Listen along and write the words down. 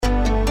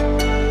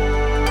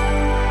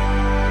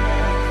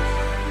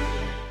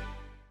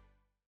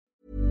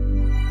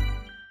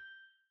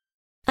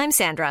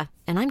I'm Sandra,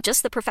 and I'm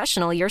just the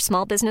professional your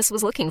small business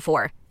was looking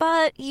for.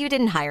 But you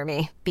didn't hire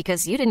me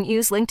because you didn't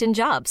use LinkedIn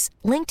Jobs.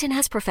 LinkedIn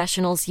has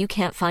professionals you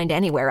can't find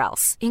anywhere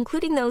else,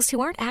 including those who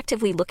aren't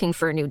actively looking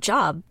for a new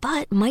job,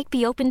 but might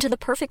be open to the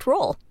perfect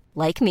role,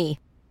 like me.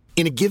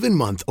 In a given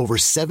month, over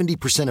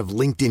 70% of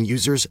LinkedIn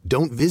users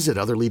don't visit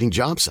other leading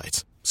job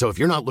sites. So if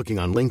you're not looking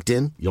on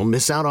LinkedIn, you'll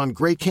miss out on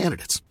great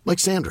candidates like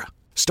Sandra.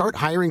 Start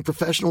hiring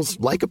professionals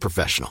like a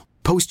professional.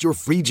 Post your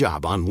free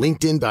job on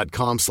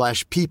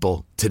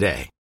linkedin.com/people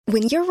today.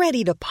 When you're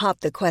ready to pop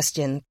the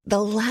question,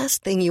 the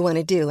last thing you want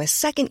to do is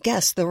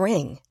second-guess the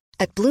ring.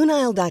 At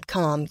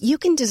BlueNile.com, you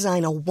can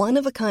design a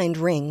one-of-a-kind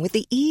ring with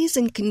the ease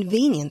and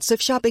convenience of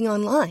shopping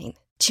online.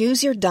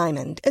 Choose your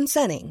diamond and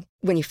setting.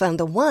 When you find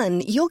the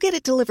one, you'll get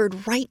it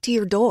delivered right to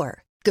your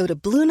door. Go to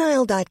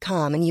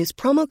BlueNile.com and use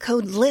promo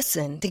code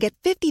LISTEN to get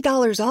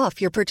 $50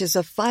 off your purchase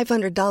of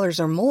 $500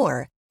 or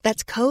more.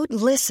 That's code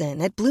LISTEN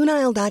at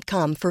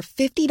BlueNile.com for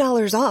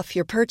 $50 off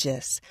your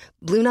purchase.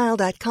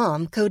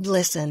 BlueNile.com, code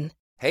LISTEN.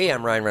 Hey,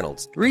 I'm Ryan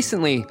Reynolds.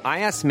 Recently,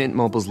 I asked Mint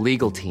Mobile's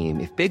legal team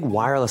if big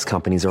wireless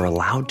companies are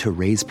allowed to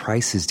raise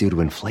prices due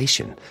to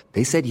inflation.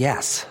 They said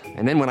yes.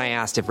 And then when I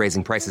asked if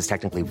raising prices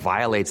technically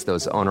violates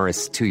those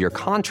onerous two-year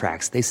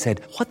contracts, they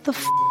said, "What the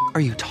f*** are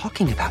you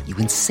talking about, you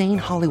insane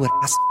Hollywood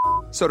ass?"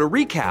 So to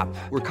recap,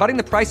 we're cutting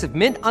the price of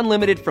Mint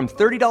Unlimited from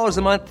 $30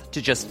 a month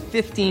to just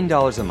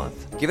 $15 a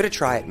month. Give it a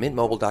try at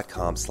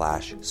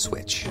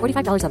mintmobile.com/switch.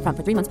 $45 up front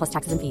for 3 months plus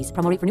taxes and fees.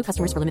 Promo rate for new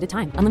customers for limited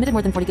time. Unlimited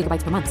more than 40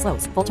 gigabytes per month.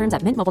 Slows full terms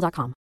at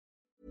mintmobile.com.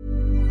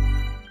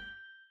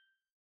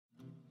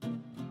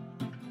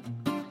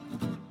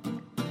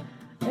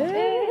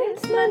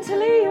 It's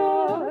mentally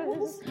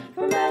yours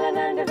from Ellen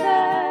and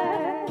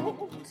Yvette.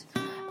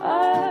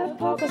 A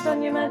focus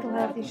on your mental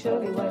health, you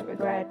surely won't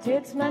regret.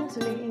 It's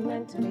mentally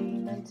yours.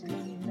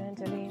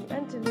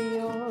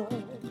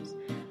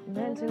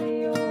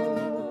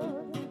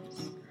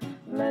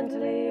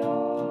 Mentally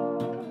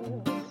yours.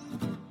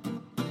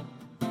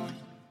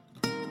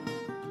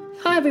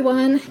 Hi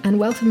everyone, and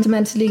welcome to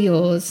Mentally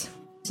Yours.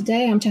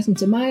 Today I'm chatting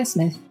to Maya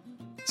Smith.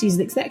 She's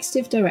the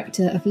Executive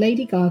Director of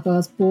Lady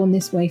Gaga's Born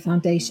This Way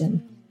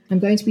Foundation. I'm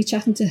going to be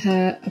chatting to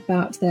her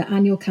about their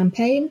annual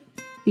campaign,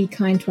 Be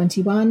Kind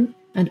 21,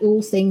 and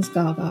all things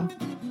Gaga.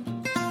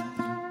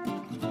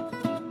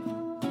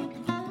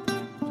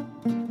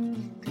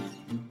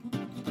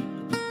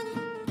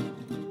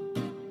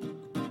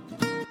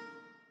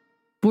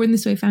 Born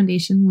This Way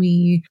Foundation,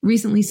 we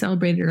recently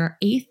celebrated our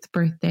 8th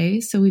birthday,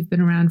 so we've been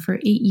around for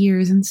 8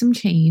 years and some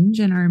change,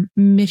 and our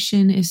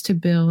mission is to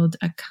build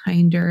a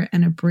kinder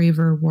and a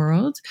braver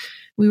world.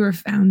 We were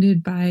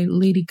founded by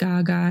Lady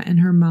Gaga and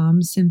her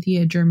mom,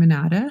 Cynthia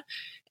Germanata,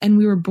 and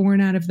we were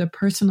born out of the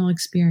personal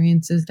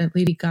experiences that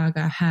Lady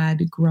Gaga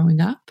had growing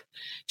up.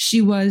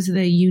 She was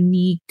the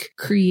unique,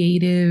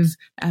 creative,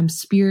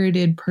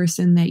 spirited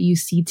person that you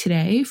see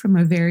today from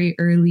a very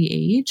early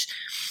age.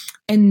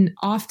 And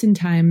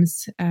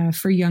oftentimes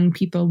for young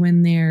people,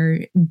 when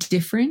they're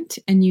different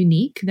and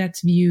unique,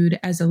 that's viewed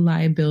as a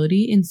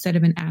liability instead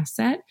of an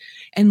asset.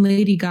 And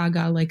Lady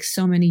Gaga, like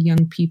so many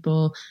young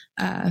people,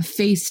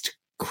 faced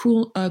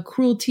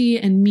cruelty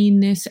and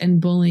meanness and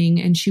bullying.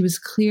 And she was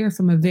clear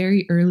from a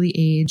very early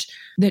age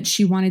that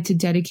she wanted to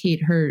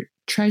dedicate her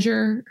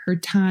treasure, her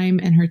time,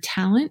 and her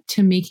talent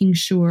to making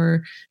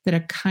sure that a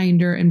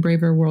kinder and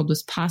braver world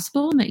was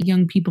possible, and that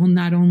young people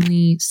not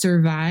only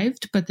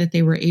survived, but that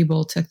they were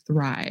able to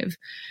thrive.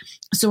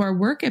 So our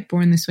work at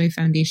Born This Way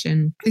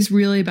Foundation is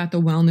really about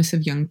the wellness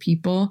of young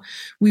people.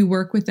 We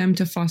work with them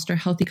to foster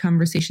healthy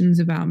conversations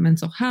about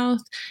mental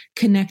health,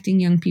 connecting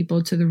young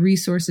people to the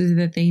resources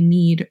that they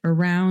need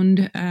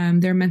around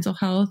their mental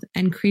health,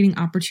 and creating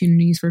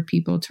opportunities for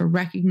people to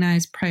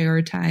recognize,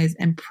 prioritize,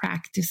 and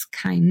practice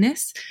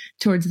kindness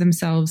towards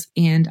themselves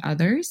and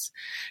others.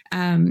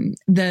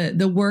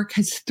 The work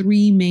has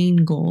 3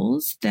 main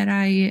goals that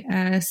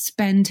I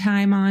spend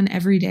time on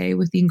every day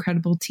with the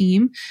incredible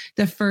team.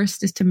 The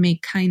first is to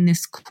make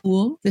kindness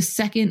cool. The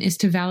second is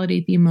to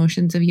validate the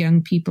emotions of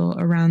young people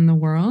around the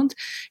world.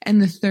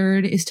 And the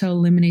third is to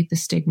eliminate the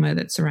stigma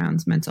that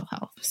surrounds mental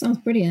health. Sounds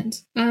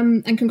brilliant.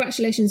 And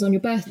congratulations on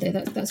your birthday.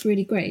 That's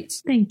really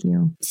great. Thank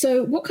you.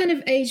 So what kind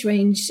of age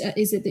range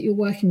is it that you're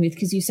working with?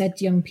 Because you said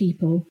young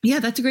people. Yeah,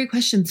 that's a great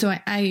question. So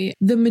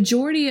the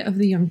majority of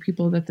the young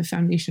people that the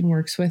foundation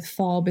works with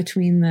fall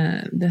between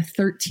the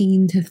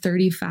 13 to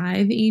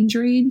 35 age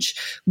range.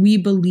 We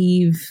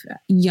believe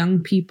young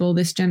people,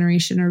 this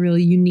generation, are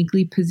really uniquely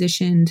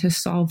positioned to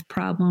solve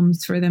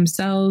problems for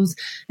themselves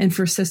and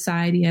for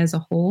society as a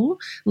whole.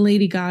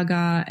 Lady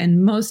Gaga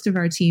and most of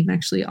our team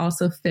actually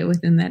also fit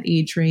within that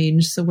age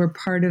range. So we're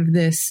part of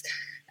this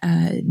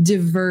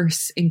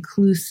diverse,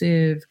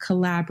 inclusive,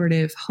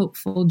 collaborative,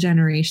 hopeful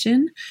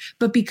generation.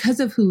 But because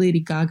of who Lady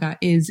Gaga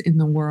is in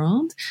the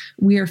world,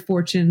 we are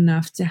fortunate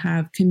enough to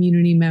have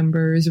community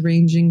members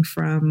ranging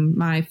from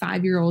my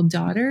 5-year-old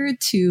daughter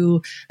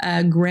to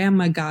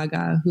Grandma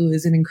Gaga, who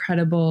is an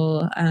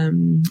incredible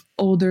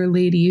older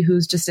lady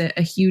who's just a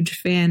huge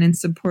fan and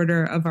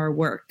supporter of our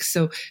work.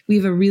 So we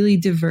have a really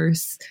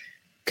diverse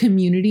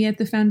community at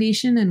the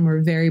foundation, and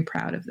we're very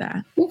proud of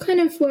that. What kind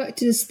of work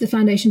does the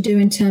foundation do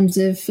in terms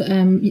of,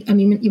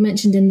 you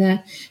mentioned in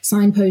there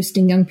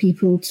signposting young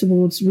people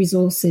towards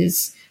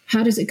resources.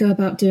 How does it go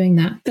about doing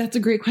that? That's a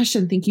great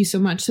question. Thank you so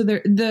much. So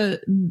the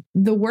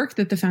work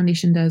that the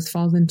foundation does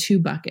falls in two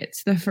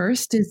buckets. The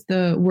first is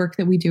the work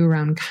that we do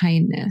around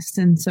kindness.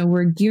 And so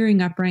we're gearing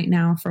up right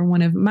now for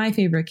one of my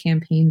favorite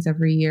campaigns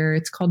every year.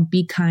 It's called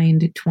Be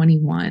Kind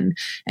 21.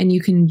 And you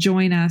can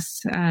join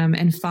us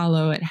and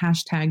follow at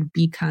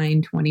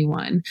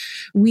 #BeKind21.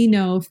 We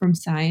know from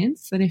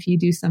science that if you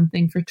do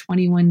something for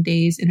 21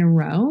 days in a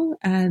row,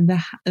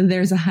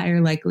 there's a higher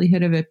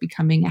likelihood of it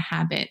becoming a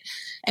habit.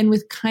 And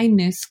with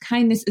kindness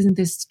isn't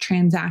this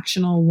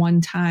transactional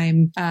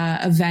one-time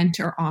event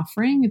or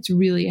offering. It's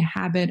really a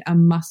habit, a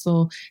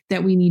muscle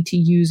that we need to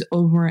use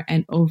over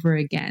and over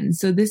again.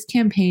 So this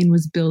campaign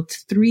was built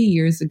 3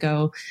 years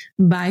ago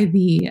by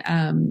the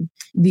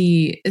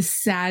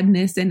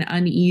sadness and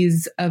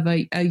unease of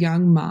a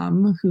young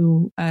mom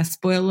who,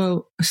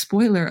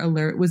 spoiler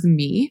alert, was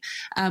me,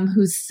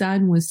 whose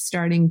son was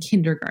starting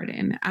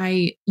kindergarten.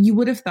 You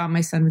would have thought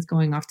my son was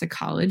going off to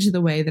college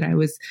the way that I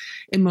was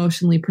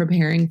emotionally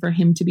preparing for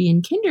him to be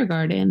in kindergarten.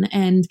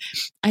 And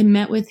I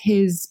met with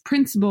his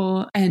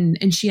principal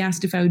and she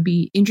asked if I would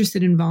be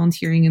interested in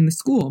volunteering in the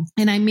school.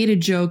 And I made a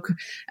joke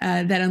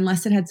that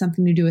unless it had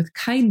something to do with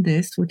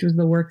kindness, which was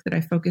the work that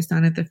I focused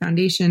on at the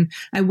foundation,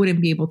 I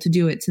wouldn't be able to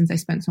do it since I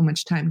spent so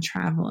much time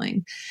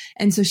traveling.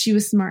 And so she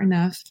was smart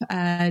enough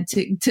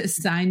to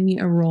assign me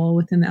a role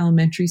within the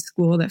elementary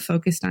school that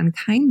focused on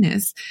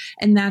kindness.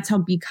 And that's how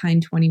Be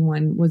Kind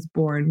 21 was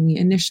born. We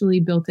initially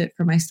built it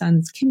for my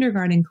son's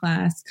kindergarten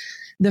class.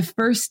 The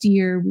first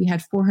year we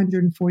had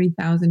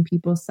 440,000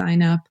 people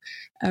sign up,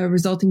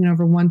 resulting in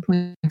over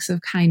 1.6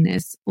 of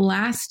kindness.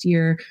 Last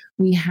year,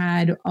 we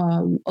had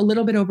a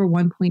little bit over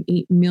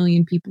 1.8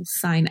 million people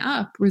sign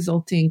up,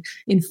 resulting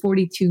in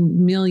 42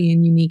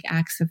 million unique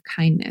acts of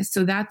kindness.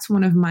 So that's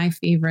one of my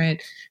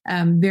favorite,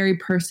 very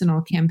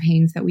personal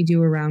campaigns that we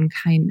do around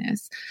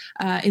kindness.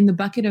 In the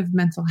bucket of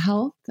mental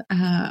health,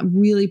 I'm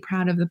really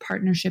proud of the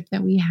partnership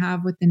that we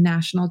have with the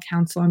National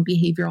Council on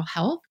Behavioral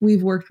Health.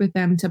 We've worked with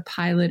them to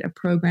pilot a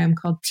program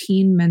called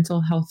Teen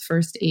Mental Health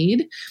First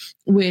Aid,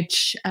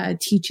 which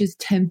teaches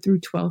 10th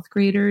through 12th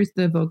graders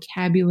the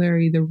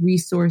vocabulary, the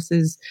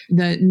resources,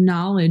 the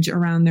knowledge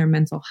around their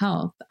mental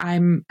health.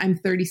 I'm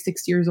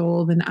 36 years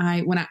old, and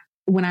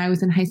when I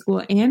was in high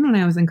school and when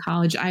I was in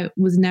college, I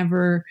was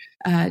never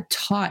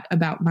taught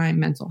about my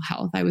mental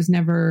health. I was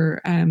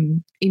never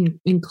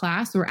in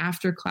class or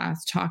after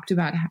class talked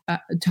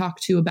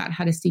to about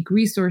how to seek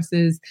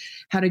resources,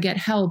 how to get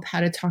help,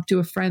 how to talk to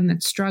a friend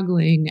that's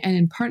struggling. And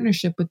in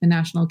partnership with the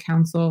National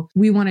Council,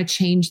 we want to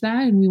change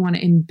that, and we want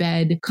to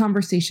embed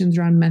conversations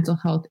around mental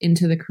health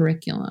into the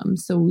curriculum.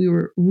 So we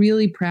were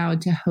really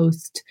proud to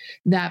host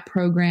that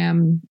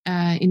program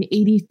in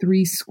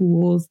 83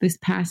 schools this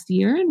past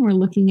year, and we're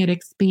looking at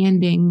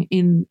expanding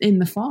in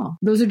the fall.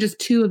 Those are just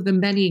two of the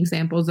many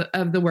examples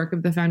of the work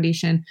of the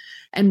foundation,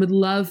 and would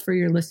love for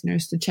your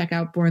listeners to check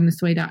out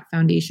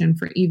BornThisWay.Foundation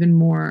for even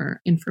more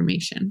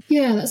information.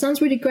 Yeah, that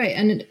sounds really great.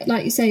 And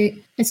like you say,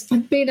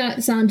 I'd be like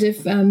the sound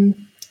of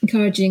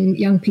encouraging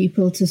young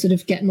people to sort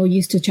of get more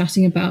used to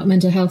chatting about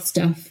mental health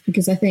stuff,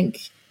 because I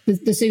think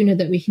the sooner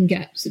that we can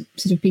get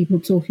sort of people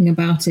talking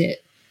about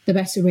it, the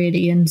better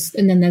really. And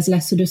then there's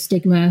less sort of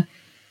stigma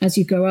as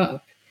you grow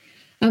up.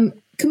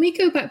 Can we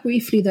go back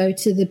briefly, though,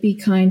 to the Be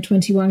Kind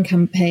 21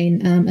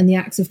 campaign and the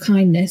acts of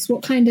kindness?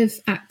 What kind of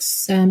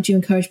acts do you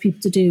encourage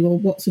people to do, or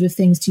what sort of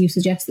things do you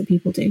suggest that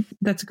people do?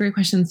 That's a great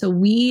question. So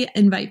we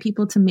invite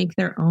people to make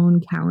their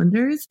own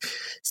calendars.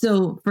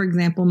 So, for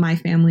example, my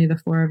family, the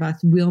four of us,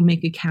 will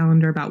make a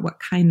calendar about what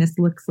kindness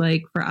looks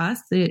like for us.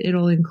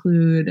 It'll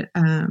include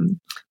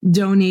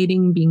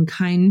donating, being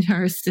kind to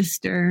our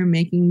sister,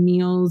 making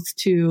meals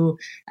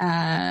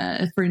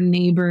for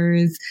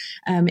neighbors,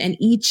 and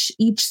each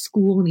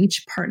school and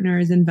each partner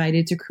is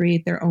invited to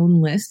create their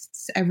own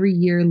lists. Every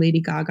year, Lady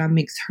Gaga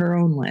makes her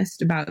own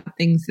list about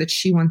things that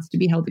she wants to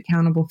be held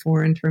accountable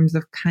for in terms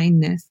of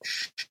kindness.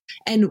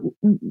 And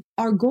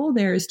our goal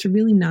there is to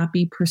really not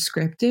be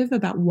prescriptive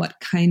about what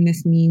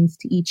kindness means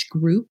to each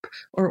group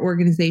or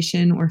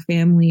organization or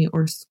family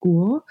or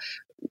school,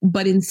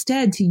 but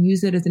instead to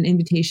use it as an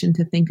invitation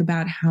to think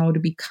about how to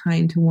be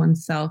kind to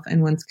oneself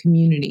and one's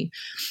community.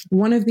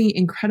 One of the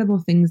incredible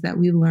things that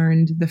we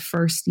learned the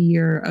first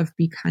year of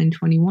Be Kind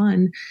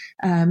 21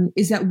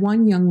 is that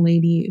one young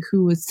lady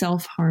who was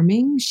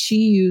self-harming, she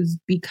used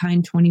Be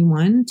Kind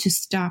 21 to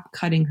stop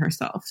cutting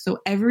herself. So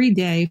every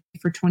day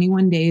for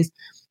 21 days,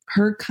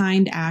 her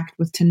kind act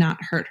was to not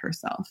hurt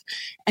herself.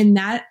 And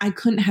that, I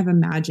couldn't have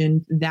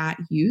imagined that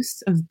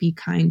use of Be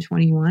Kind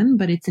 21,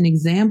 but it's an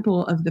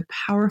example of the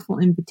powerful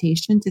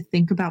invitation to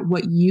think about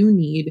what you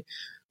need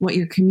what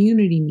your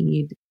community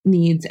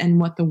needs and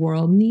what the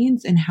world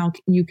needs, and how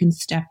you can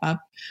step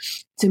up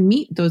to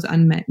meet those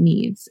unmet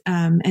needs.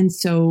 And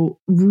so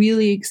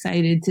really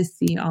excited to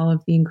see all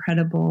of the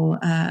incredible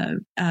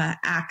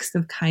acts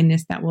of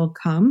kindness that will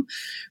come.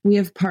 We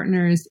have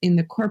partners in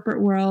the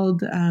corporate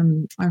world,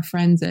 our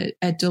friends at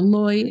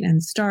Deloitte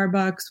and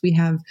Starbucks. We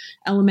have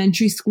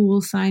elementary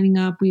schools signing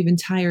up. We have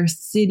entire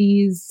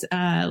cities,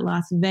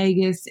 Las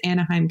Vegas,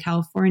 Anaheim,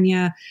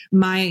 California.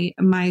 My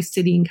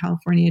city in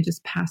California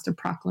just passed a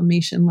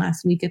proclamation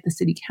last week at the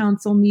city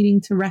council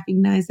meeting to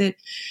recognize it.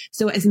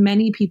 So as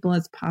many people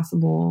as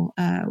possible,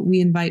 we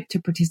invite to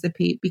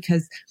participate,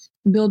 because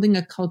building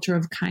a culture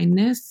of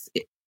kindness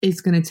is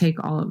going to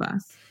take all of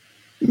us.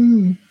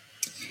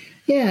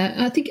 Yeah,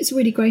 I think it's a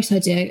really great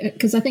idea,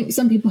 because I think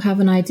some people have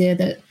an idea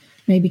that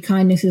maybe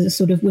kindness is a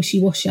sort of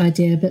wishy-washy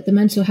idea, but the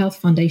Mental Health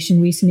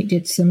Foundation recently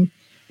did some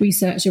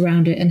research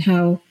around it and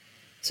how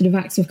sort of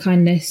acts of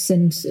kindness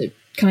and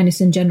kindness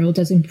in general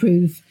does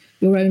improve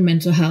your own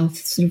mental health,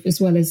 sort of,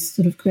 as well as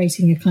sort of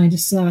creating a kinder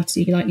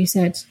society, like you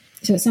said.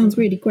 So it sounds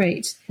really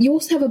great. You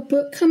also have a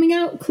book coming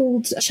out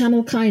called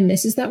Channel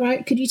Kindness. Is that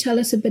right? Could you tell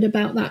us a bit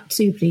about that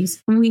too,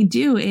 please? We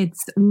do.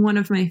 It's one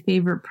of my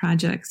favorite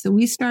projects. So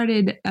we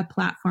started a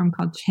platform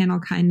called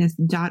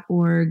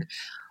channelkindness.org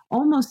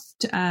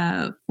almost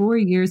 4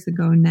 years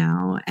ago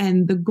now.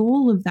 And the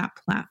goal of that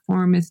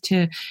platform is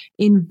to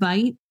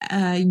invite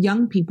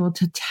young people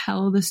to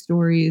tell the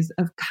stories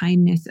of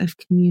kindness, of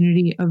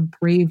community, of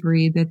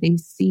bravery that they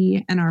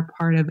see and are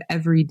part of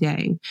every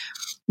day.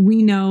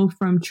 We know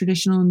from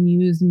traditional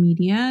news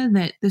media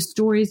that the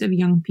stories of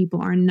young people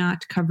are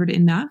not covered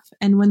enough.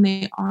 And when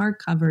they are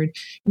covered,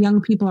 young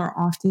people are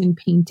often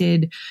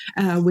painted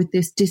with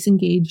this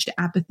disengaged,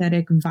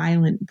 apathetic,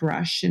 violent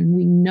brush. And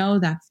we know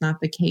that's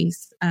not the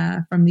case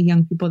from the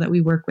young people that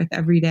we work with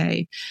every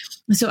day.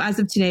 So as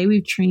of today,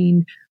 we've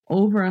trained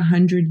over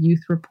 100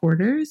 youth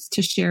reporters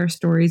to share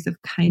stories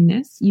of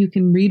kindness. You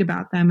can read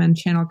about them on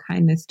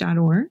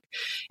channelkindness.org.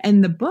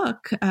 And the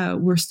book,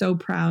 we're so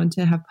proud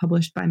to have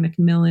published by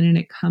Macmillan, and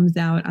it comes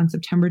out on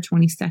September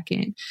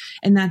 22nd.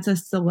 And that's a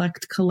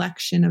select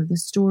collection of the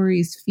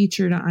stories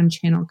featured on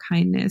Channel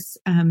Kindness.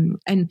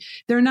 And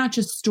they're not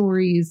just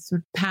stories,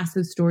 or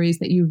passive stories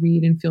that you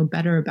read and feel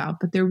better about,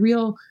 but they're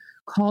real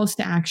calls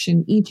to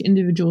action. Each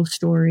individual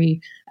story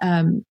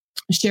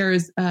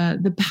shares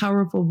the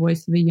powerful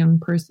voice of a young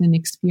person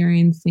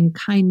experiencing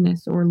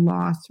kindness or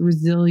loss,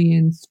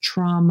 resilience,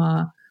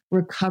 trauma,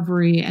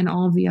 recovery, and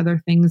all of the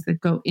other things that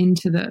go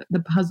into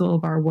the puzzle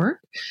of our work,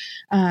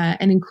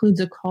 and includes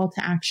a call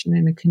to action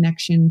and a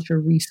connection to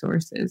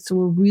resources. So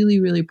we're really,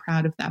 really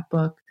proud of that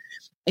book.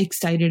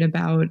 Excited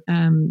about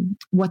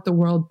what the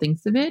world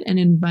thinks of it, and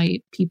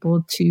invite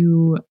people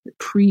to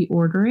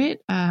pre-order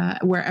it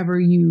wherever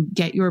you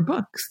get your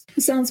books.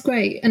 It sounds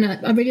great. And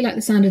I really like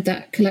the sound of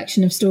that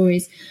collection of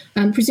stories.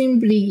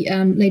 Presumably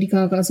Lady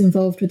Gaga's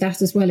involved with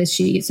that as well, is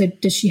she? So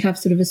does she have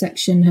sort of a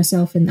section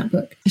herself in that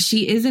book?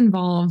 She is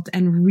involved,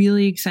 and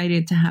really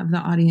excited to have the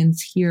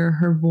audience hear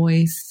her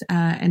voice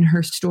and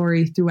her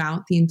story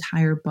throughout the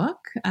entire book.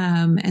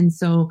 And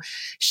so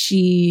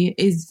she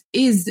is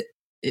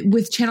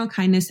with Channel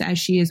Kindness, as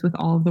she is with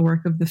all of the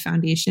work of the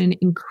foundation,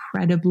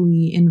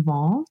 incredibly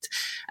involved.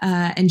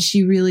 And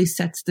she really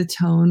sets the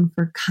tone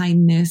for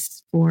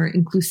kindness, for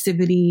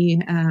inclusivity,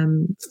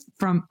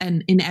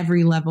 in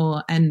every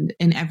level and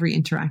in every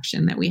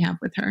interaction that we have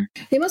with her.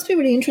 It must be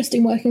really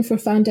interesting working for a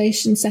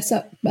foundation set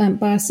up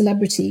by a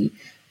celebrity.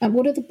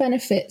 What are the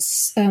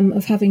benefits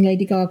of having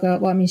Lady Gaga?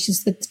 Well, I mean,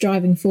 she's the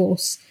driving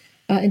force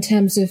in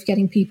terms of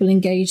getting people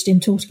engaged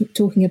in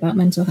talking about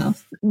mental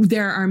health?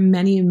 There are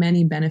many,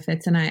 many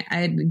benefits. And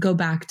I'd go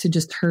back to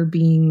just her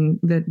being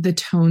the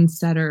tone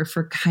setter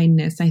for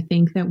kindness. I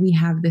think that we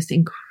have this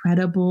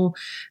incredible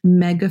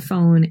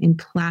megaphone and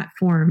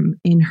platform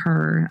in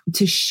her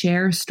to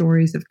share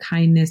stories of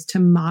kindness, to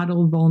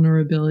model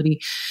vulnerability.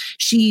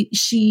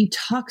 She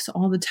talks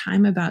all the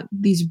time about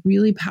these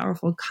really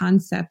powerful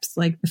concepts,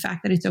 like the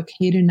fact that it's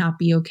okay to not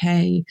be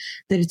okay,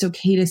 that it's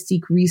okay to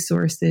seek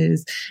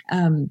resources.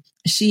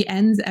 She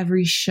ends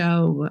every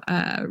show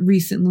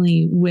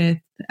recently with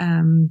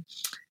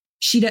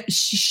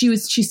she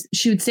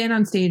would stand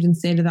on stage and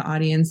say to the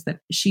audience that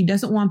she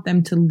doesn't want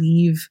them to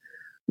leave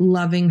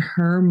loving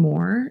her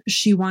more.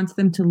 She wants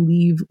them to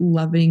leave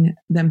loving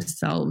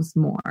themselves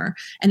more.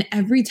 And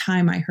every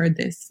time I heard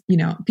this,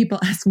 people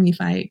ask me if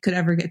I could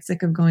ever get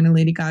sick of going to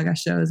Lady Gaga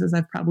shows, as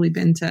I've probably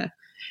been to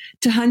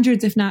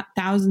hundreds, if not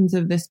thousands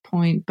of this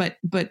point. But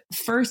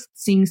first,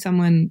 seeing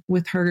someone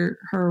with her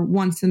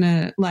once in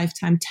a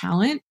lifetime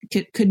talent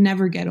could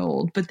never get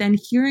old. But then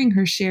hearing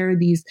her share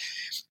these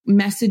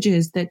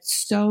messages that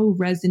so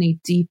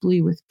resonate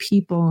deeply with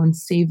people and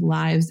save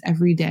lives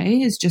every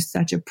day is just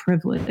such a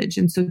privilege.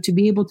 And so to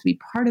be able to be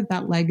part of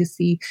that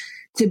legacy,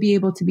 to be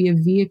able to be a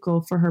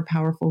vehicle for her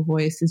powerful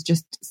voice is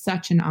just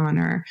such an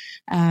honor.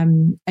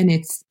 And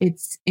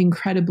it's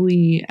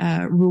incredibly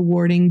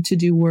rewarding to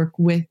do work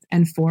with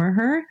and for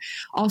her.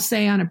 I'll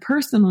say on a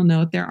personal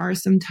note, there are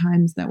some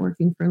times that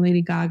working for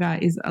Lady Gaga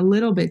is a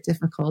little bit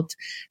difficult,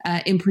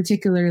 in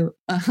particular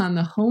on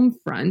the home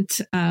front.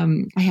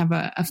 I have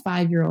a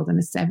 5-year-old and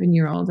a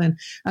 7-year-old, and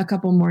a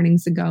couple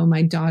mornings ago,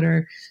 my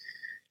daughter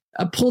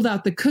pulled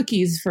out the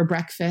cookies for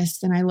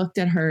breakfast, and I looked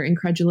at her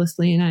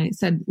incredulously and I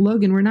said,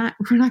 "Logan, we're not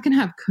going to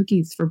have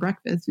cookies for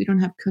breakfast. We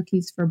don't have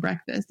cookies for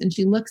breakfast." And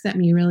she looks at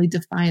me really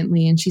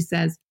defiantly and she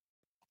says,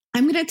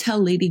 "I'm going to tell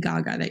Lady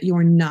Gaga that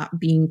you're not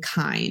being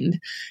kind."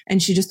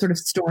 And she just sort of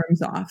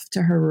storms off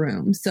to her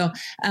room. So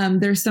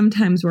there's some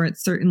times where I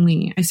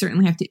certainly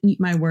have to eat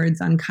my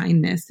words on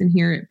kindness and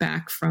hear it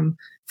back from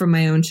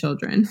my own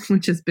children,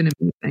 which has been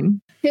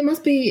amazing. It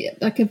must be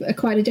like a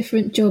quite a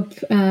different job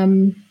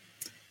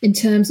in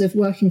terms of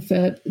working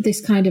for this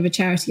kind of a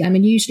charity. I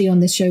mean, usually on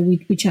this show, we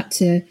chat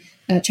to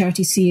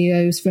charity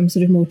CEOs from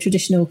sort of more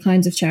traditional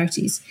kinds of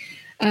charities.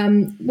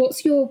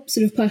 What's your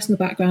sort of personal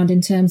background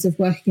in terms of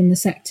working in the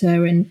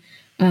sector, and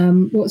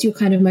what's your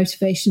kind of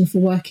motivation for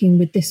working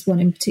with this one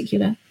in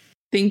particular?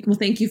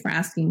 Thank you for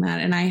asking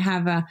that. And I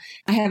have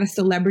a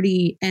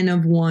celebrity N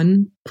of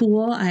 1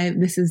 pool.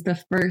 This is the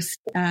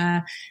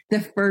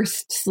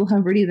first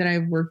celebrity that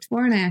I've worked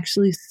for, and I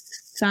actually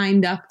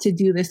signed up to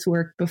do this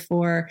work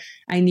before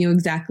I knew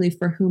exactly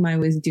for whom I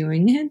was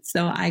doing it.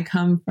 So I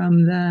come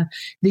from the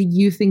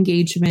youth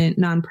engagement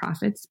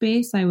nonprofit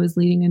space. I was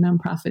leading a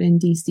nonprofit in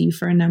DC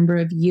for a number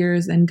of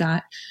years and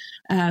got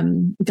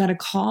a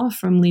call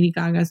from Lady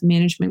Gaga's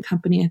management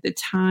company at the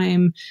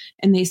time.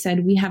 And they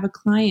said, "We have a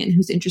client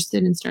who's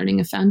interested in starting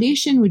a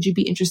foundation. Would you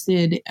be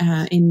interested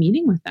in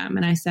meeting with them?"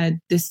 And I said,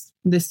 this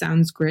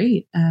sounds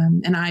great.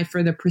 And I,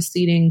 for the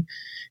preceding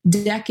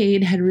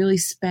decade, had really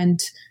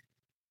spent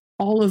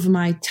all of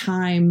my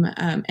time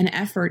and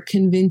effort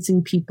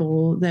convincing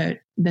people that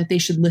they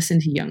should listen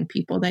to young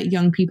people, that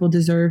young people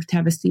deserve to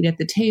have a seat at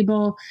the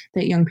table,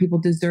 that young people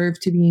deserve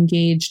to be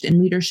engaged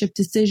in leadership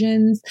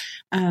decisions.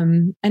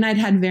 And I'd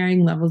had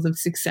varying levels of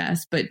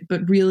success, but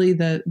really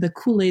the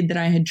Kool-Aid that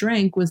I had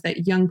drank was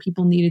that young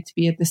people needed to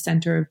be at the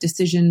center of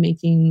decision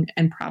making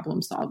and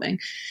problem solving.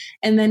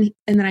 And then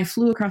I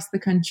flew across the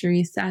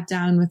country, sat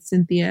down with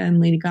Cynthia and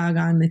Lady Gaga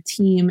and the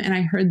team, and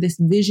I heard this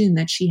vision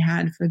that she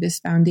had for this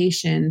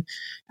foundation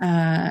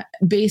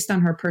based on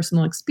her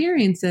personal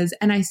experiences.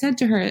 And I said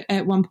to her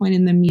at one point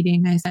in the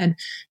meeting, I said,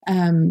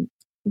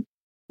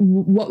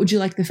 "What would you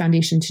like the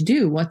foundation to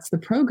do? What's the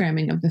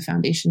programming of the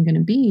foundation going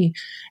to be?"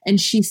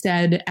 And she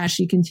said, as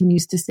she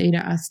continues to say to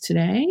us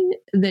today,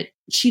 that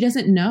she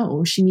doesn't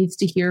know. She needs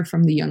to hear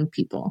from the young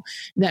people,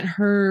 that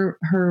her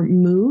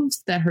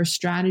moves, that her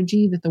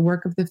strategy, that the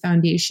work of the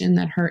foundation,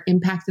 that her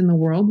impact in the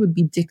world would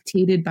be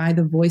dictated by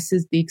the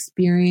voices, the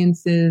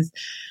experiences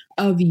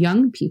of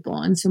young people.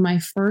 And so my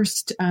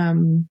first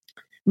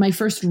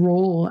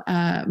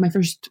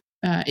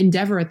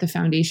endeavor at the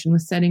foundation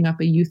was setting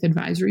up a youth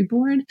advisory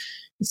board.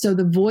 So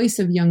the voice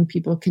of young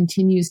people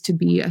continues to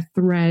be a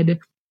thread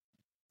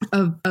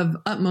of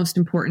utmost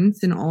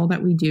importance in all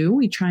that we do.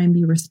 We try and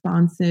be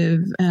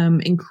responsive,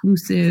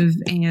 inclusive,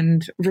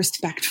 and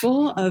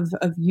respectful of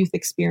youth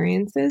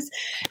experiences.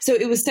 So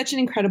it was such an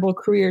incredible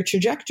career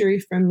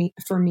trajectory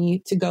for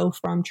me to go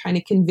from trying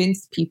to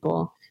convince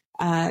people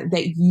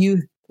that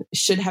youth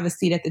should have a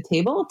seat at the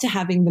table to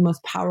having the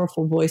most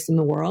powerful voice in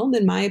the world,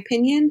 in my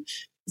opinion,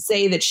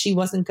 say that she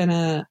wasn't going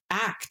to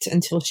act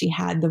until she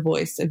had the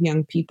voice of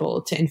young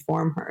people to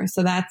inform her.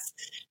 So that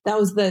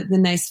was the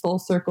nice full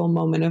circle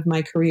moment of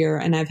my career.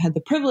 And I've had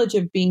the privilege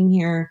of being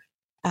here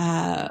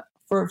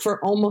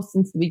for almost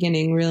since the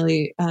beginning,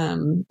 really.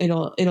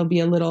 It'll be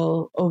a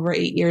little over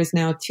 8 years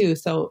now too.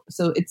 So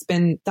it's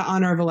been the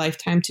honor of a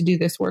lifetime to do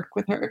this work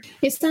with her.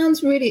 It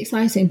sounds really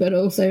exciting, but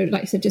also,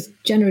 like I said, just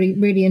generally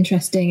really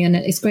interesting. And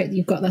it's great that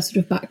you've got that sort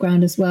of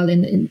background as well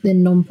in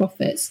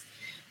nonprofits.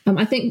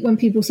 I think when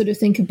people sort of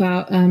think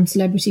about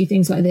celebrity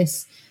things like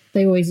this,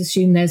 they always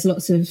assume there's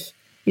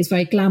it's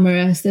very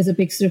glamorous. There's a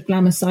big sort of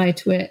glamour side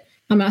to it.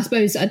 I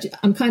suppose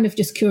I'm kind of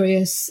just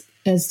curious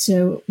as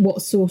to what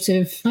sort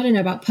of, I don't know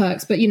about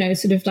perks, but,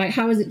 sort of like,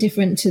 how is it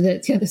different to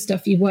the other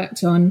stuff you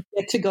worked on?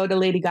 To go to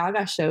Lady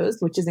Gaga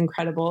shows, which is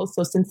incredible.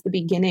 So since the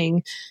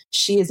beginning,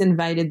 she has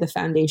invited the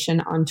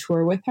foundation on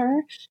tour with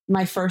her.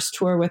 My first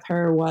tour with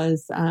her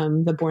was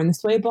the Born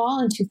This Way Ball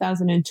in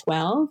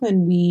 2012.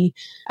 And we,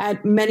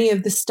 at many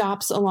of the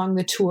stops along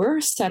the tour,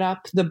 set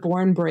up the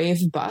Born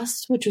Brave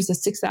bus, which was a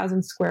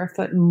 6,000 square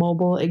foot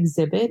mobile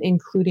exhibit,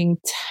 including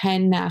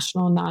 10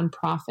 national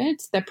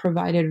nonprofits that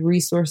provided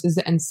resources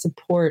and support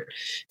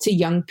to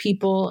young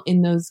people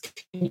in those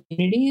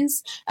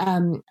communities.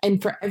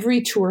 And for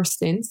every tour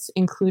since,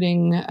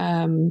 including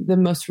the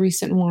most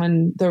recent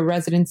one, the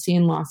residency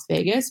in Las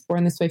Vegas,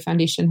 Born This Way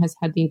Foundation has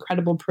had the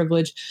incredible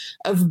privilege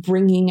of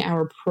bringing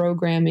our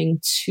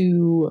programming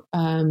to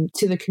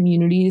the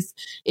communities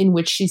in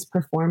which she's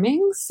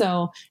performing.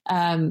 So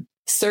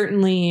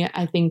certainly,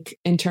 I think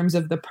in terms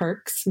of the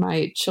perks,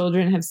 my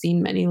children have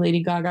seen many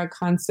Lady Gaga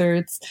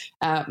concerts.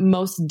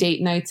 Most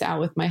date nights out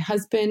with my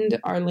husband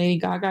are Lady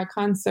Gaga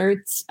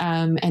concerts,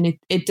 and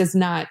it does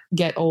not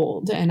get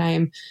old.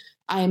 And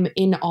I'm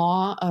in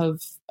awe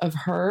of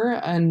her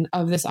and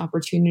of this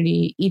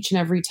opportunity each and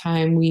every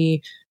time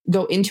we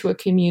go into a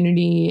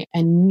community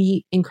and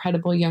meet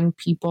incredible young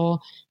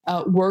people,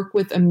 work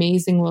with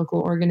amazing local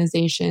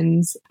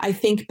organizations. I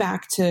think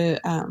back to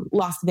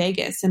Las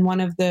Vegas and one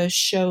of the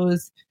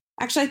shows,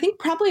 actually, I think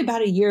probably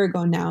about a year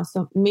ago now.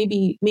 So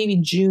maybe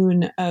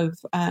June of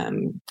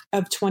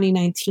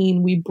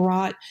 2019, we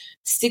brought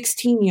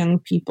 16 young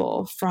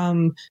people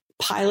from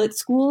pilot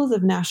schools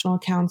of National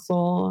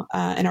Council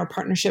and our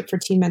partnership for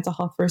Teen Mental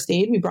Health First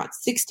Aid. We brought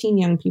 16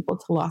 young people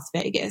to Las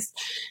Vegas,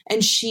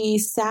 and she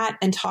sat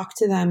and talked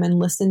to them and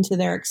listened to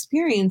their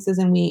experiences.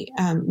 And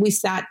we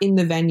sat in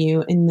the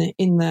venue in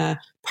the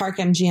Park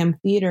MGM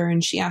Theater,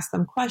 and she asked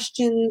them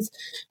questions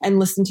and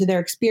listened to their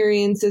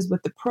experiences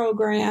with the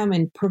program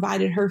and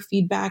provided her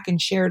feedback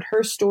and shared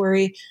her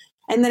story.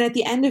 And then at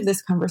the end of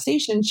this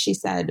conversation, she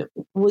said,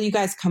 will you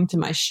guys come to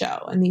my show?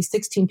 And these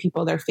 16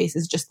 people, their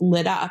faces just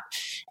lit up.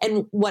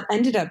 And what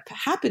ended up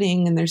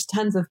happening, and there's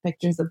tons of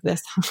pictures of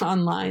this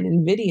online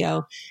and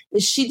video,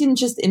 is she didn't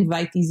just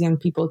invite these young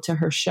people to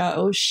her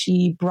show.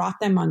 She brought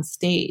them on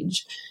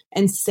stage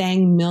and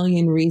sang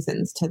Million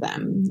Reasons to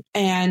them.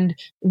 And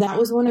that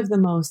was one of the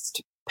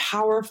most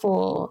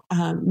powerful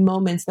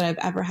moments that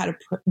I've ever had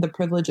the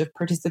privilege of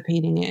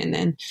participating in.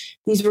 And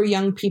these were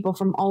young people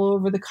from all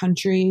over the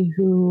country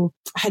who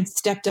had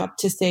stepped up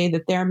to say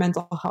that their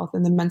mental health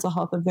and the mental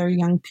health of their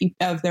young people,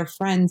 of their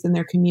friends and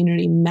their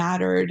community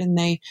mattered. And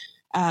they,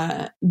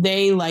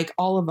 like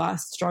all of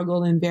us,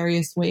 struggled in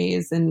various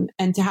ways. And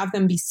to have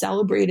them be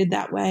celebrated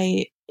that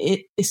way,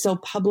 it is so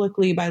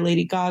publicly by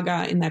Lady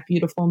Gaga in that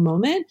beautiful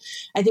moment.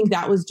 I think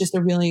that was just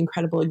a really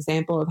incredible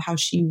example of how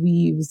she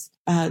weaves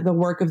the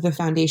work of the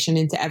foundation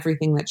into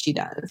everything that she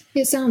does.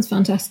 It sounds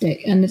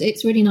fantastic. And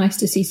it's really nice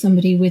to see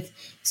somebody with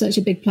such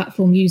a big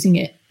platform using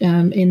it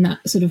in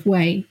that sort of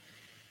way.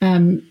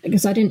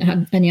 Because I didn't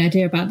have any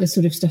idea about the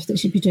sort of stuff that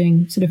she'd be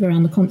doing sort of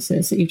around the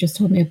concerts that you've just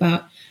told me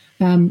about.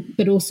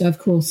 But also, of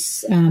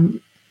course,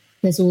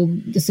 there's all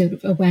the sort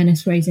of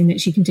awareness raising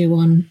that she can do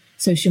on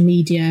social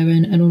media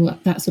and all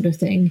that sort of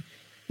thing.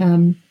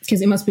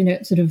 Because it must be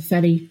a sort of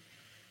fairly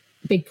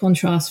big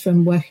contrast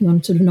from working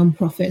on sort of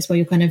non-profits where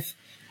you're kind of,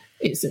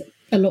 it's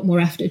a lot more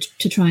effort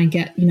to try and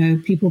get,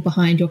 people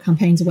behind your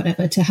campaigns or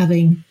whatever, to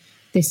having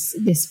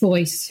this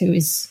voice who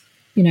is,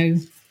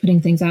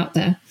 putting things out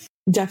there.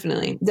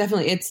 Definitely.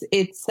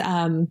 It's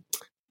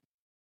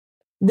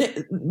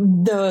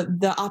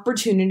the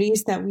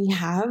opportunities that we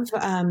have,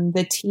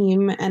 the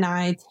team and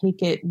I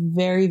take it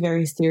very,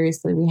 very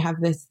seriously. We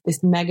have this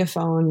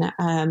megaphone,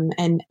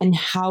 and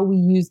how we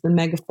use the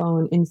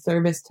megaphone in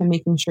service to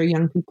making sure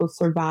young people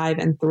survive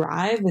and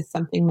thrive is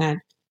something that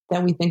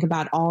we think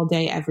about all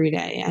day, every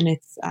day. And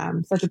it's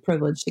such a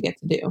privilege to get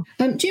to do.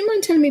 Do you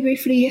mind telling me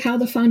briefly how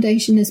the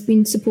foundation has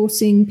been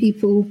supporting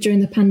people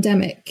during the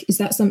pandemic? Is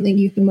that something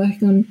you've been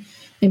working on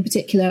in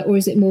particular, or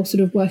is it more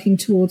sort of working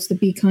towards the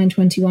Be Kind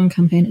 21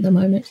 campaign at the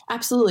moment?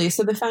 Absolutely.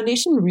 So the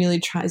foundation really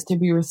tries to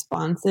be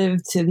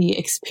responsive to the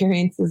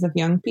experiences of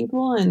young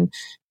people.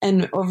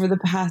 And over the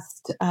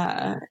past,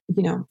 4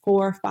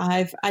 or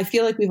 5, I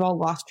feel like we've all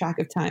lost track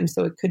of time.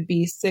 So it could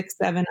be 6,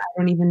 7, I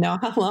don't even know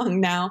how long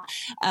now,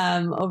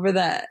 over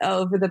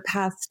the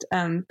past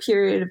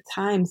period of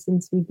time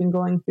since we've been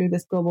going through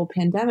this global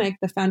pandemic,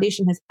 the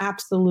foundation has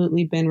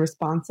absolutely been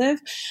responsive.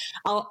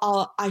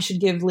 I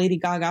should give Lady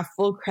Gaga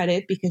full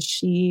credit because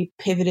she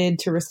pivoted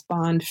to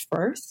respond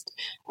first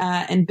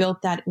and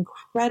built that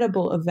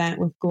incredible event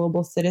with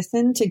Global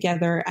Citizen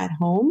together at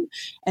home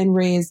and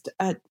raised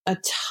a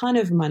ton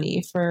of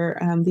money for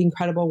the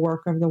incredible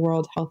work of the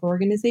World Health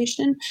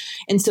Organization.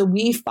 And so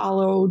we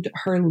followed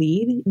her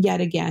lead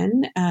yet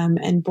again.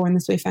 And Born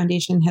This Way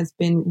Foundation has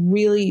been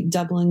really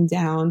doubling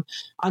down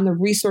on the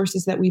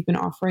resources that we've been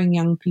offering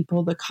young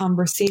people, the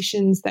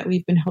conversations that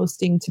we've been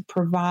hosting to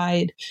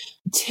provide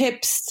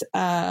tips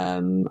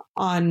on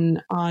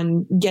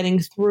getting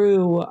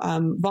through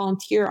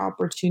volunteer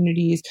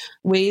opportunities,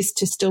 ways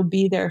to still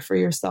be there for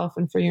yourself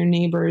and for your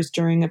neighbors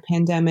during a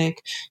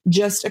pandemic.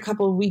 Just a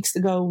couple of weeks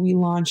ago, we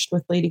launched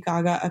with Lady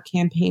Gaga a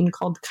campaign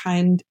called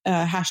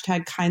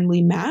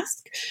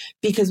 #KindlyMask,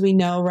 because we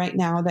know right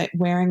now that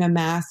wearing a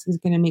mask is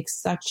going to make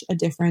such a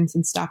difference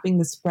in stopping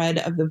the spread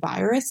of the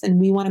virus. And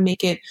we want to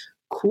make it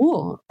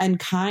cool and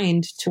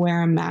kind to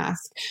wear a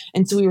mask.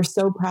 And so we were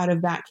so proud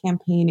of that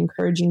campaign,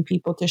 encouraging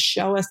people to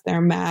show us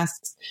their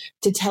masks,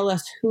 to tell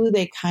us who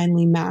they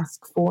kindly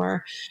mask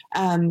for.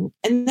 And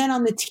then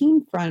on the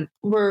team front,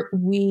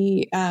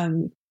 we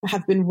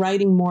have been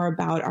writing more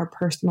about our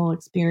personal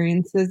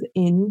experiences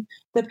in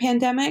the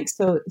pandemic.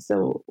 So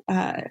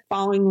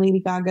following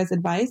Lady Gaga's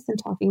advice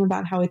and talking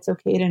about how it's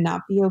okay to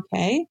not be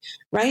okay,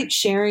 right?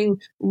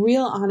 Sharing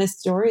real honest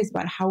stories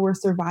about how we're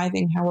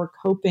surviving, how we're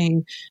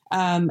coping,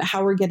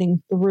 how we're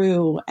getting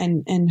through,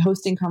 and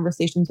hosting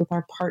conversations with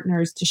our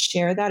partners to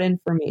share that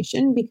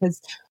information,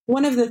 because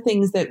one of the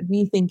things that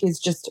we think is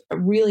just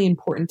really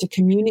important to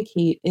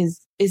communicate is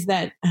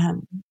that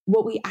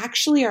what we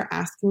actually are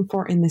asking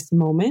for in this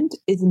moment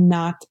is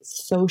not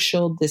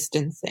social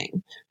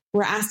distancing.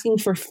 We're asking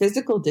for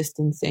physical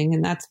distancing,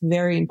 and that's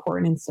very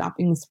important in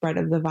stopping the spread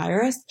of the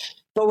virus.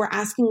 But we're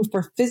asking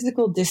for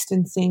physical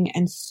distancing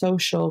and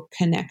social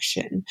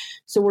connection.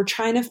 So we're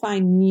trying to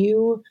find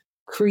new,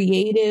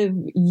 creative,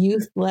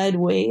 youth-led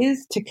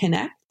ways to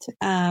connect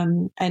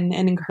and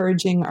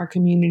encouraging our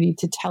community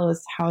to tell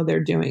us how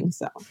they're doing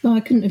so. Well, I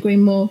couldn't agree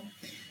more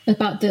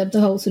about the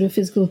whole sort of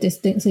physical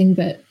distancing,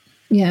 but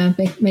yeah,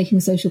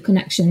 making social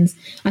connections.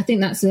 I think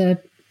that's a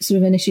sort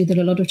of an issue that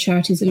a lot of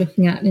charities are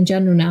looking at in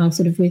general now,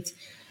 sort of with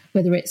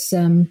whether it's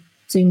Zoom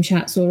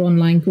chats or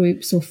online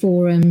groups or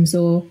forums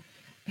or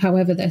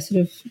however they're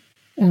sort of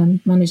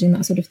managing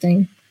that sort of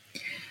thing.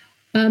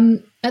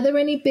 Are there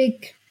any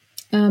big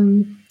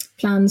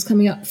plans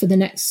coming up for the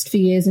next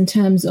few years in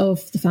terms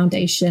of the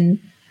foundation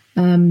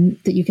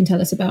that you can tell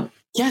us about?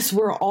 Yes,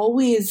 we're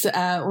always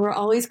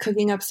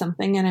cooking up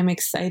something, and I'm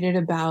excited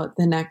about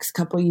the next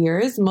couple of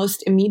years.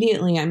 Most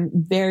immediately, I'm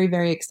very,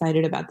 very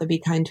excited about the Be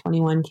Kind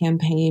 21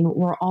 campaign.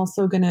 We're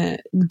also going to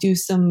do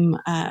some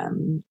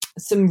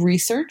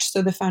research.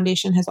 So the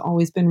foundation has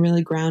always been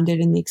really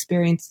grounded in the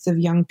experiences of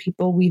young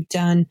people. We've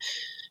done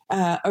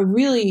a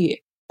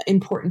really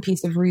important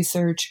piece of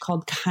research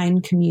called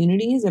Kind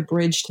Communities, A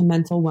Bridge to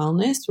Mental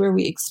Wellness, where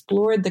we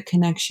explored the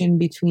connection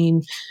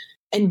between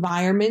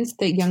environments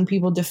that young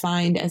people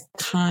defined as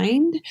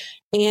kind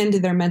and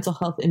their mental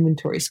health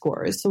inventory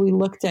scores. So we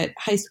looked at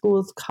high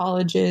schools,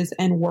 colleges,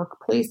 and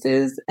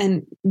workplaces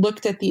and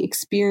looked at the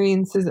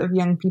experiences of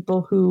young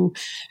people who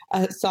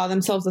saw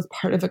themselves as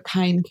part of a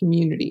kind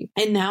community.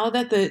 And now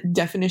that the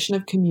definition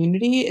of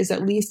community is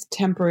at least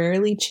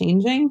temporarily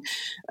changing,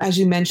 as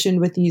you mentioned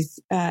with these,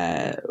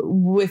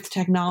 with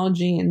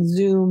technology and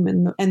Zoom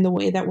and the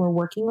way that we're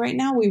working right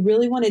now, we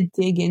really want to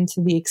dig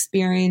into the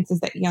experiences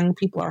that young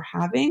people are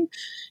having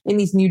in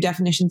these new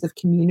definitions of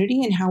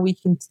community and how we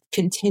can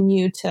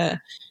continue to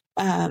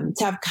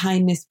have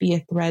kindness be a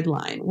thread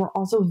line. We're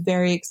also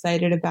very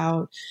excited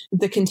about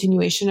the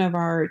continuation of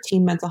our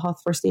teen mental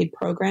health first aid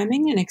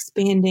programming and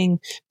expanding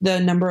the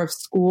number of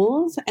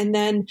schools. And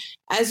then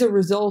as a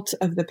result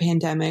of the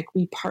pandemic,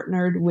 we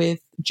partnered with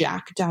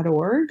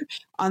jack.org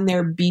on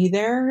their Be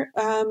There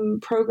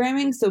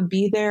programming. So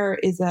Be There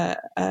is a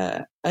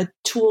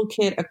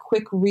toolkit, a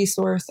quick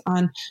resource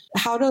on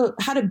how to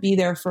be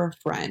there for a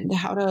friend,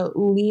 how to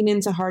lean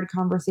into hard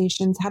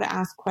conversations, how to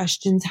ask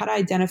questions, how to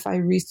identify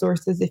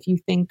resources if you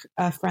think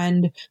a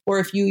friend or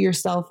if you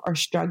yourself are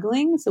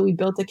struggling. So we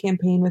built a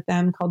campaign with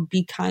them called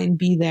Be Kind,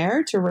 Be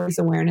There to raise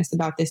awareness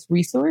about this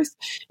resource.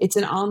 It's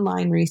an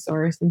online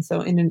resource. And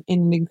so in an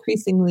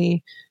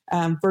increasingly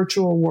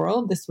virtual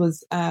world, this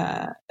was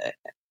an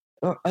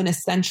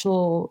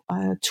essential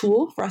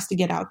tool for us to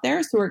get out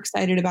there. So we're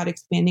excited about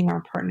expanding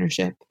our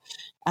partnership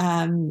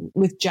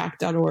with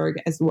jack.org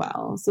as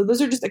well. So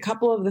those are just a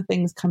couple of the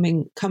things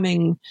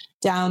coming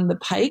down the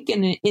pike.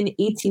 And in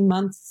 18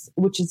 months,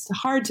 which is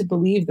hard to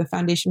believe, the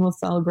foundation will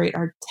celebrate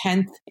our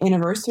 10th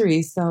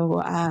anniversary.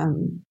 So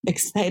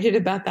excited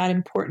about that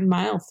important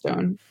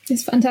milestone.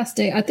 It's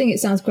fantastic. I think it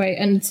sounds great.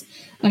 And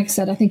like I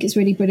said, I think it's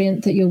really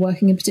brilliant that you're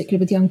working in particular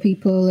with young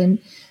people and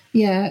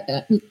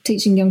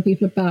teaching young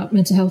people about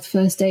mental health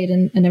first aid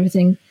and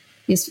everything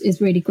is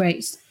really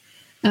great.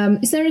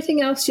 Is there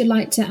anything else you'd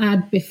like to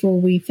add before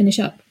we finish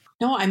up?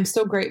 No, I'm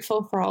so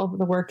grateful for all of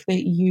the work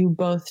that you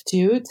both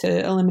do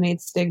to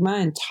eliminate stigma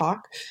and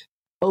talk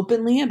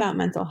openly about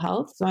mental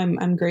health. So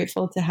I'm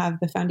grateful to have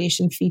the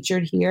foundation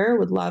featured here.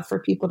 Would love for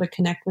people to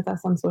connect with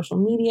us on social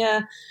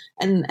media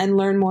and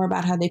learn more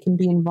about how they can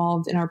be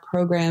involved in our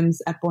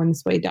programs at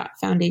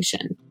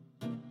bornthisway.foundation.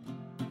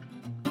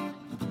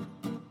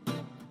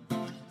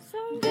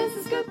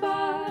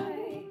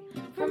 Goodbye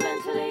from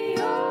Mentally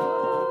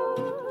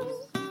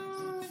Yours.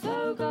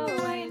 So go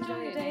away,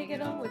 enjoy your day,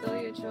 get on with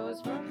all your chores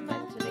from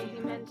Mentally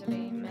Yours.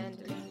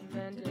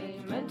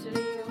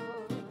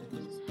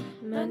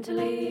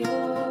 Mentally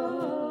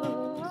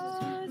Yours.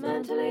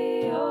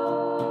 Mentally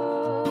Yours.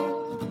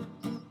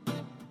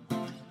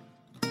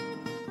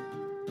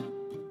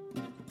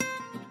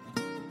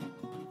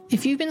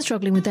 If you've been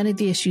struggling with any of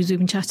the issues we've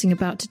been chatting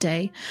about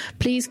today,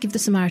 please give the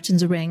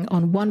Samaritans a ring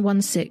on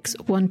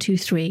 116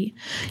 123.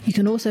 You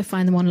can also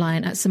find them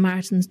online at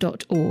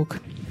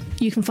samaritans.org.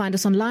 You can find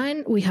us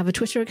online. We have a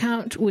Twitter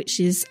account, which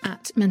is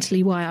at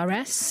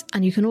MentallyYRS,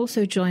 and you can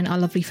also join our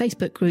lovely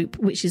Facebook group,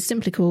 which is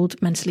simply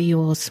called Mentally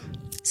Yours.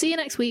 See you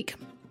next week.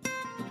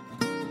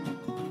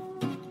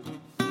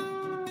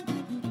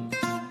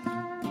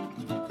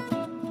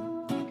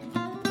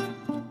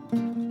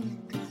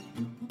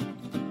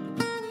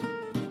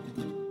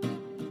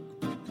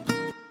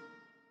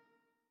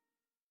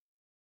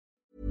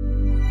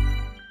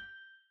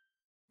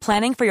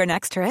 Planning for your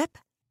next trip?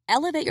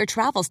 Elevate your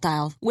travel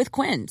style with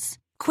Quince.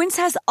 Quince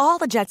has all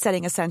the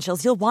jet-setting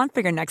essentials you'll want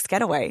for your next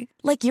getaway,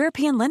 like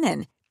European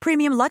linen,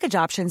 premium luggage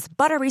options,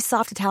 buttery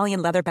soft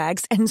Italian leather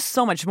bags, and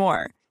so much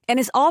more. And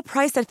is all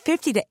priced at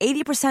 50 to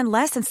 80%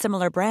 less than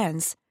similar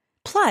brands.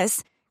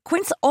 Plus,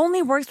 Quince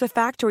only works with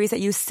factories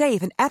that use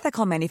safe and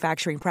ethical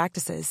manufacturing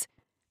practices.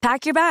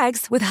 Pack your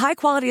bags with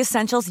high-quality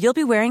essentials you'll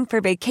be wearing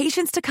for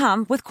vacations to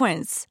come with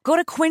Quince. Go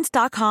to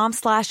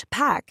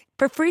quince.com/pack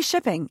for free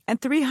shipping and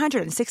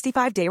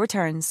 365-day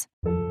returns.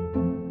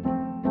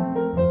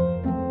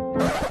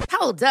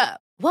 Hold up.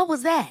 What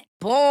was that?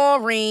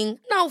 Boring.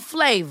 No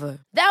flavor.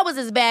 That was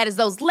as bad as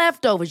those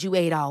leftovers you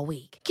ate all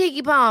week.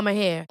 Keke Palmer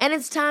here, and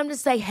it's time to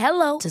say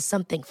hello to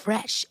something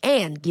fresh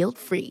and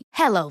guilt-free.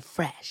 Hello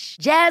Fresh.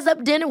 Jazz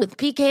up dinner with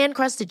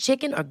pecan-crusted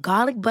chicken or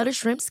garlic butter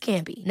shrimp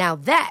scampi. Now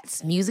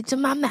that's music to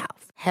my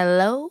mouth.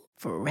 Hello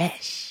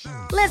Fresh.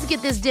 Let's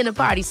get this dinner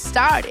party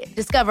started.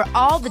 Discover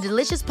all the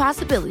delicious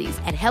possibilities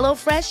at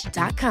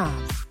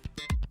HelloFresh.com.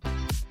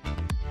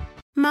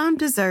 Mom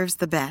deserves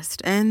the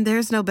best, and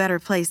there's no better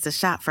place to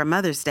shop for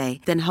Mother's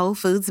Day than Whole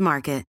Foods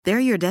Market. They're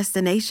your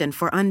destination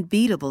for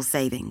unbeatable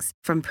savings,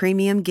 from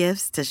premium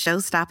gifts to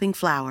show-stopping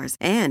flowers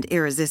and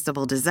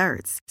irresistible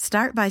desserts.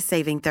 Start by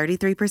saving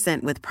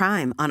 33% with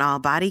Prime on all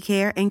body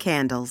care and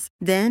candles.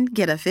 Then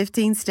get a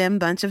 15-stem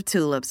bunch of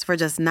tulips for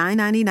just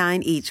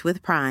 $9.99 each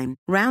with Prime.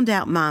 Round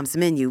out Mom's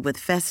menu with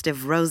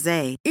festive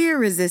rosé,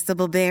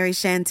 irresistible berry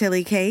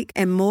chantilly cake,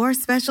 and more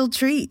special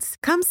treats.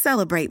 Come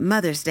celebrate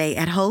Mother's Day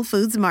at Whole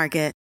Foods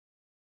Market.